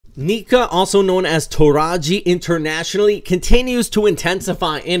Nika, also known as Toraji internationally, continues to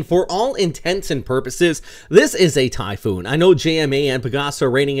intensify, and for all intents and purposes, this is a typhoon. I know JMA and Pegasa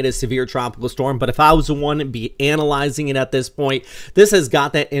are rating it as severe tropical storm, but if I was the one to be analyzing it at this point, this has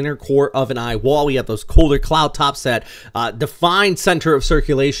got that inner core of an eye wall. We have those colder cloud tops that define center of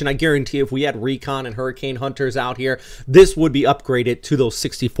circulation. I guarantee if we had recon and hurricane hunters out here, this would be upgraded to those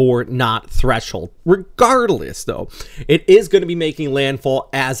 64 knot threshold. Regardless, though, it is going to be making landfall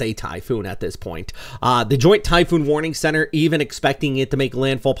as a typhoon at this point. The Joint Typhoon Warning Center even expecting it to make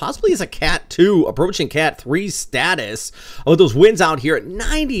landfall possibly as a Cat 2, approaching Cat 3 status. With those winds out here at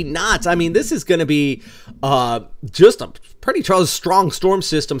 90 knots. I mean, this is going to be just a pretty strong storm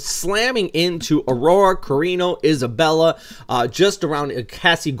system slamming into Aurora, Carino, Isabella, just around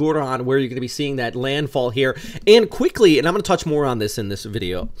Casiguran, where you're going to be seeing that landfall here. And quickly, and I'm going to touch more on this in this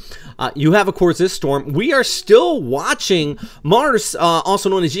video, you have, of course, this storm. We are still watching Mars, also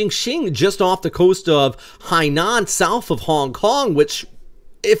known as Jingxing, just off the coast of Hainan, south of Hong Kong, which,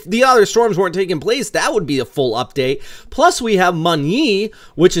 if the other storms weren't taking place, that would be a full update. Plus, we have Manyi,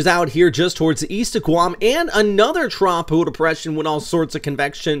 which is out here just towards the east of Guam, and another tropical depression with all sorts of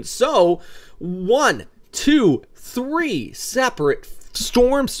convection. So, 1, 2, 3 separate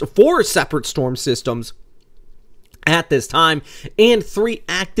storms, 4 separate storm systems at this time, and 3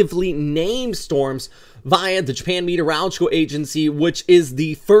 actively named storms via the Japan Meteorological Agency, which is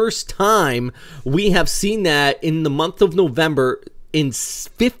the first time we have seen that in the month of November in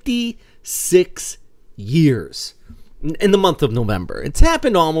 56 years. In the month of November. It's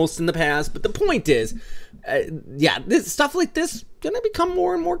happened almost in the past, but the point is, yeah, this stuff like this going to become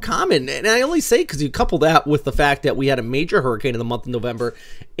more and more common. And I only say because you couple that with the fact that we had a major hurricane in the month of November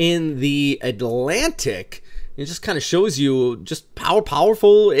in the Atlantic. It just kind of shows you just how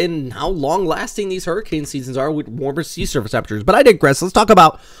powerful and how long-lasting these hurricane seasons are with warmer sea surface temperatures. But I digress. Let's talk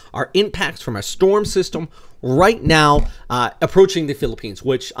about our impacts from our storm system right now approaching the Philippines,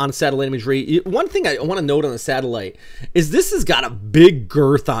 which on satellite imagery, one thing I want to note on the satellite is this has got a big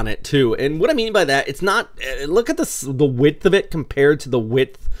girth on it too. And what I mean by that, it's not, look at the width of it compared to the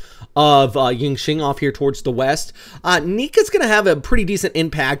width of Yingxing off here towards the west. Nika's going to have a pretty decent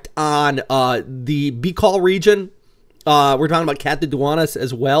impact on the Bicol region. We're talking about Catanduanes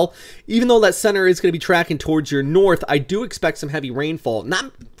as well. Even though that center is going to be tracking towards your north, I do expect some heavy rainfall.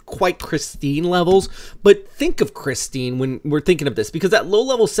 Not quite Christine levels, but think of Christine when we're thinking of this, because that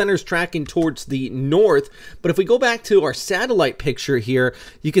low-level center is tracking towards the north. But if we go back to our satellite picture here,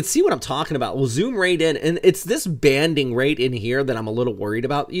 you can see what I'm talking about. We'll zoom right in, and it's this banding right in here that I'm a little worried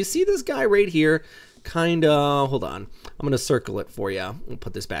about. You see this guy right here? Kind of, hold on, I'm going to circle it for you. We'll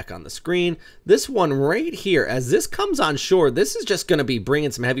put this back on the screen. This one right here, as this comes on shore, this is just going to be bringing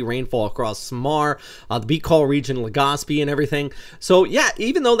some heavy rainfall across Samar, the Bicol region, Legazpi, and everything. So yeah,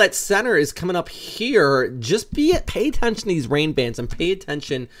 even though that center is coming up here, just pay attention to these rain bands and pay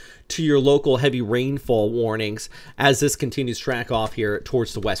attention to your local heavy rainfall warnings as this continues to track off here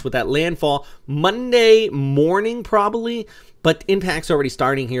towards the west. With that landfall Monday morning probably, but impacts already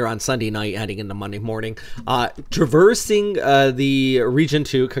starting here on Sunday night, heading into Monday morning, traversing the region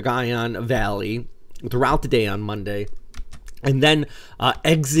to Cagayan Valley throughout the day on Monday, and then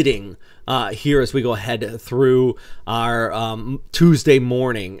exiting here as we go ahead through our Tuesday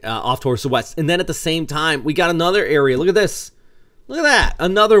morning off towards the west. And then at the same time, we got another area. Look at this. Look at that.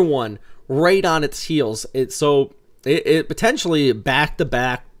 Another one right on its heels. It potentially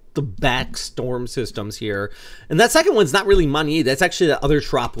back-to-back storm systems here. And that second one's not really money. That's actually the other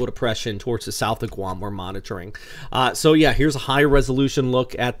tropical depression towards the south of Guam we're monitoring. So yeah, here's a high resolution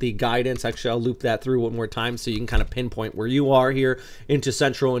look at the guidance. Actually, I'll loop that through one more time so you can kind of pinpoint where you are here into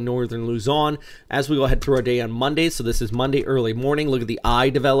central and northern Luzon as we go ahead through our day on Monday. So this is Monday early morning. Look at the eye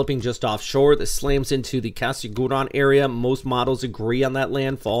developing just offshore. This slams into the Casiguran area. Most models agree on that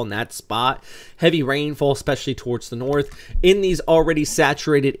landfall in that spot. Heavy rainfall, especially towards the north. In these already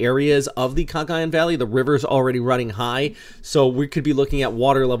saturated areas of the Cagayan Valley, the river's already running high, so we could be looking at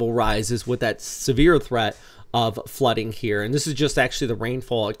water level rises with that severe threat of flooding here. And this is just actually the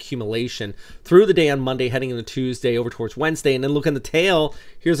rainfall accumulation through the day on Monday, heading into Tuesday over towards Wednesday. And then look in the tail,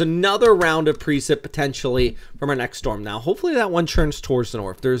 here's another round of precip potentially from our next storm. Now hopefully that one turns towards the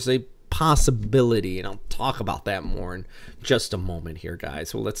north. There's a possibility, and I'll talk about that more in just a moment here, guys.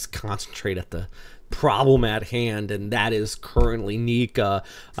 So let's concentrate at the problem at hand, and that is currently Nika.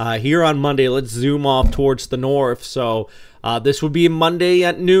 Here on Monday, let's zoom off towards the north. So this would be Monday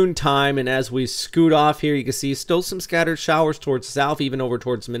at noontime, and as we scoot off here, you can see still some scattered showers towards the south, even over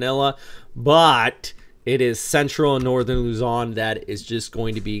towards Manila, but It is central and northern Luzon that is just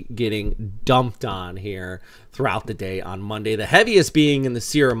going to be getting dumped on here throughout the day on Monday. The heaviest being in the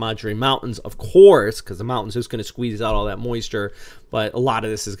Sierra Madre Mountains, of course, because the mountain's just going to squeeze out all that moisture, but a lot of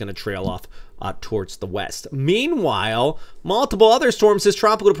this is going to trail off towards the west. Meanwhile, multiple other storms, this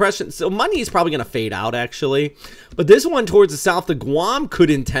tropical depression, so Monday is probably going to fade out, actually, but this one towards the south of Guam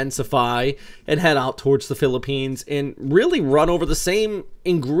could intensify and head out towards the Philippines and really run over the same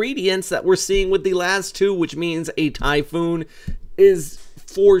ingredients that we're seeing with the last two, which means a typhoon is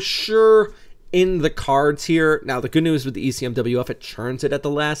for sure in the cards here. Now, the good news with the ECMWF, it churns it at the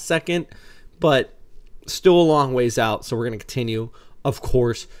last second, but still a long ways out, so we're going to continue, of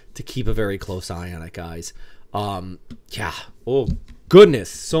course, to keep a very close eye on it, guys. Yeah. Oh, goodness.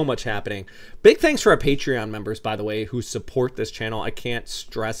 So much happening. Big thanks for our Patreon members, by the way, who support this channel. I can't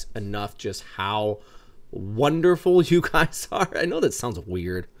stress enough just how wonderful you guys are. I know that sounds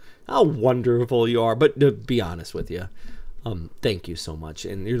weird. How wonderful you are, but to be honest with you, thank you so much.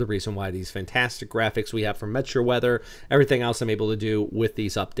 And you're the reason why these fantastic graphics we have from Metro Weather, everything else I'm able to do with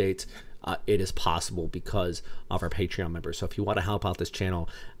these updates, it is possible because of our Patreon members. So if you want to help out this channel,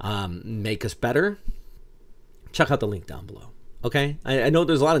 make us better, check out the link down below. Okay, I know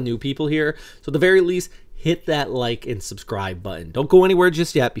there's a lot of new people here, so at the very least, hit that like and subscribe button. Don't go anywhere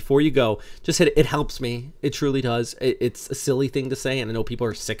just yet. Before you go, just hit it. It helps me. It truly does. It's a silly thing to say, and I know people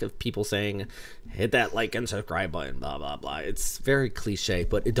are sick of people saying, hit that like and subscribe button, blah, blah, blah. It's very cliche,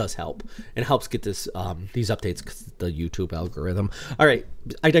 but it does help. It helps get this these updates because the YouTube algorithm. All right,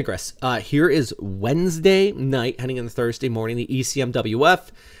 I digress. Here is Wednesday night, heading into Thursday morning, the ECMWF.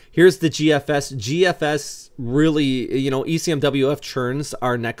 Here's the GFS. GFS really, you know, ECMWF churns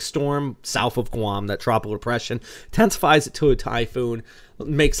our next storm south of Guam, that tropical depression, intensifies it to a typhoon,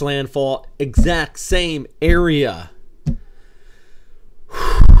 makes landfall, exact same area.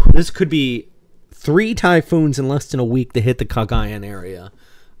 This could be 3 typhoons in less than a week to hit the Cagayan area.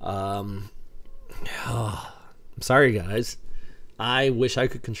 I'm sorry, guys. I wish I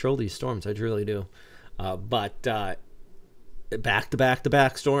could control these storms. I really do. But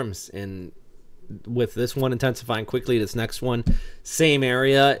back-to-back-to-back storms, and with this one intensifying quickly, this next one, same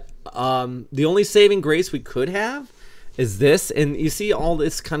area. The only saving grace we could have is this, and you see all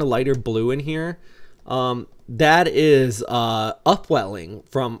this kind of lighter blue in here. That is upwelling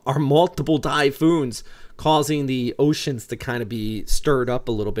from our multiple typhoons, causing the oceans to kind of be stirred up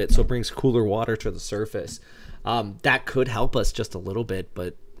a little bit, so it brings cooler water to the surface. That could help us just a little bit,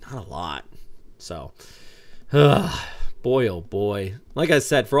 but not a lot. So boy, oh boy. Like I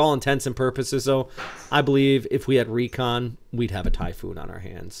said, for all intents and purposes, though, I believe if we had recon, we'd have a typhoon on our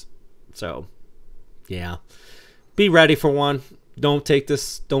hands. So, yeah. Be ready for one. Don't take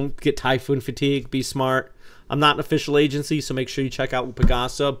this. Don't get typhoon fatigue. Be smart. I'm not an official agency, so make sure you check out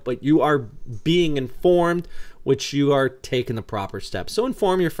Pagasa, but you are being informed, which you are taking the proper steps. So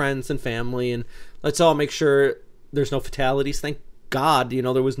inform your friends and family, and let's all make sure there's no fatalities. Thank God, you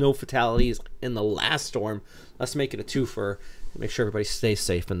know, there was no fatalities in the last storm. Let's make it a twofer. Make sure everybody stays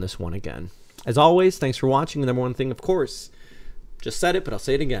safe in this one again. As always, thanks for watching. The number one thing, of course, just said it, but I'll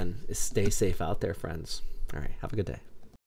say it again, is stay safe out there, friends. All right, have a good day.